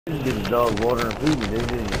You get the dog water and food today,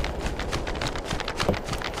 didn't you?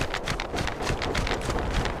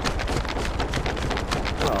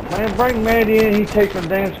 Oh man, bring Maddie in, he takes my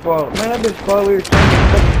damn spot. Man, I've been spot here trying to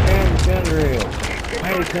fucking down the gun rail.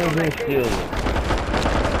 Maddie comes in and steals it.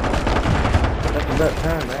 That's about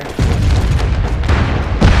time, actually.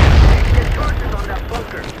 Get charges on that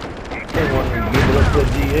bunker. They wanted to give it up to the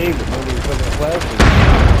DA, but nobody was fucking flashing.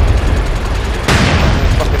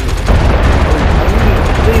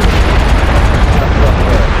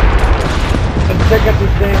 Check out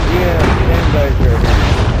this damn, damn guys right here.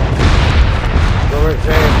 Go right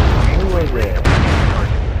there. Who was that?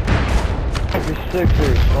 That's a 6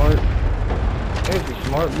 here, smart. There's a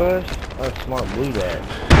smart bus. Oh, smart blue dad.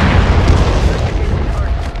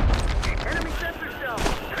 Enemy sensor cell.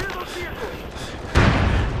 Clear those vehicles.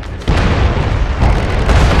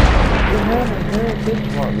 What happened, man? This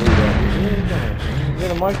smart blue dad. You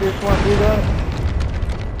got a mic there, smart blue dad?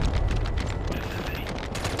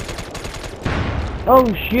 Oh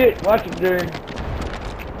shit, watch it there.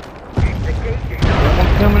 I'm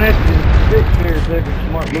coming at you. 6 here, second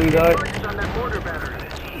smart blue dot. Charges on that mortar battery.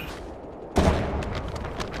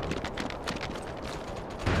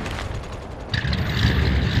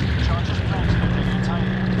 Charges planted at the time.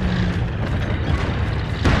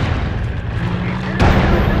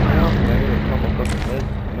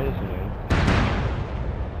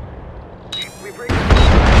 We break it.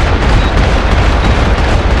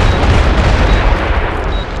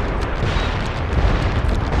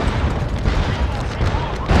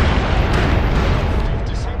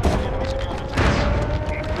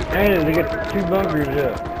 And they got 2 bunkers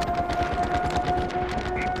up.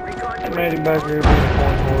 Maddie back here being a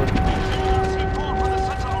point forward.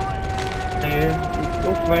 Yeah,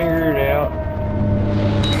 we'll finger it out.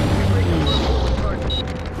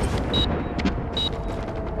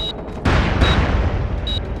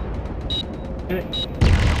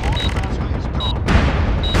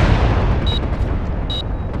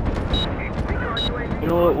 You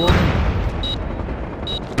know what, woman?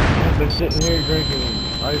 I've been sitting here drinking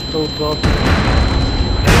ice cold coffee.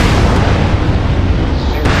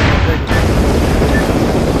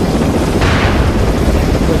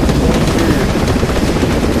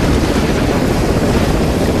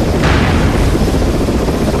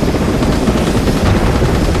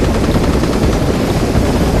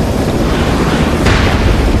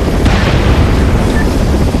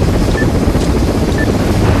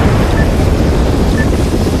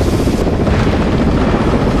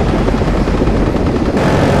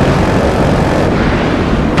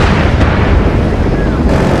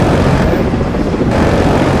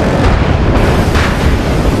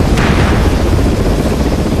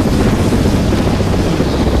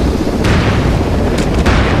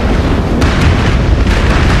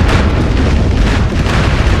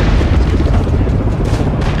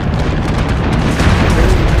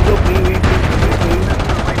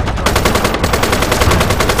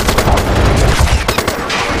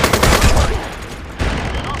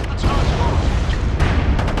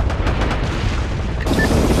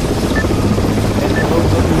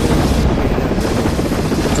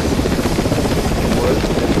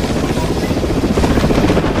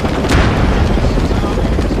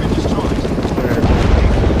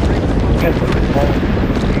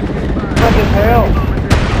 What the hell?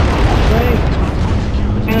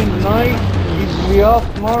 And tonight, he's be off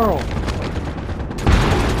tomorrow.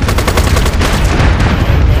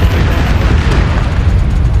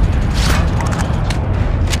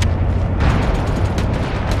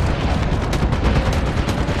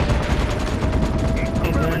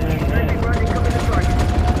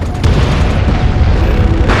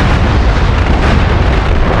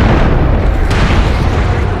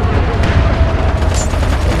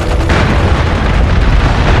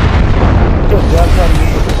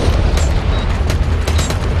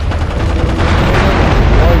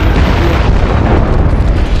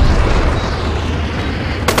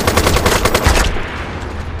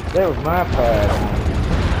 That was my pad on.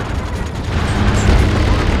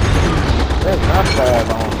 That's my pad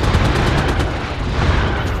on.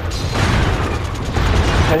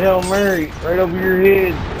 Hail Mary, right over your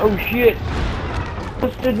head. Oh shit!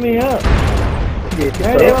 What stood me up?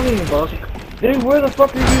 God damn me. Dude, where the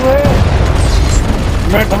fuck are you at?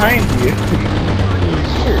 I'm right behind you.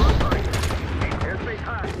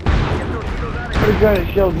 This guy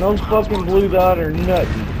showed no fucking blue dot or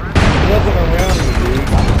nothing. Nothing around me, dude.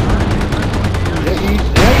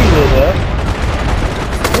 Yeah, you lit up.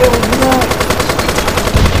 Yeah, it was nuts.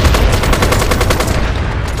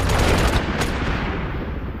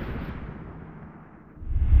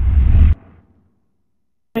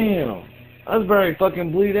 Damn. I was about to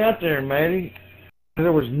fucking bleed out there, Matty.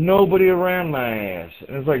 There was nobody around my ass.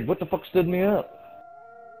 And it's like, what the fuck stood me up?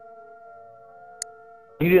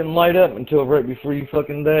 You didn't light up until right before you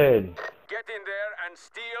fucking died. Get in there and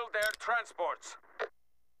steal their transports.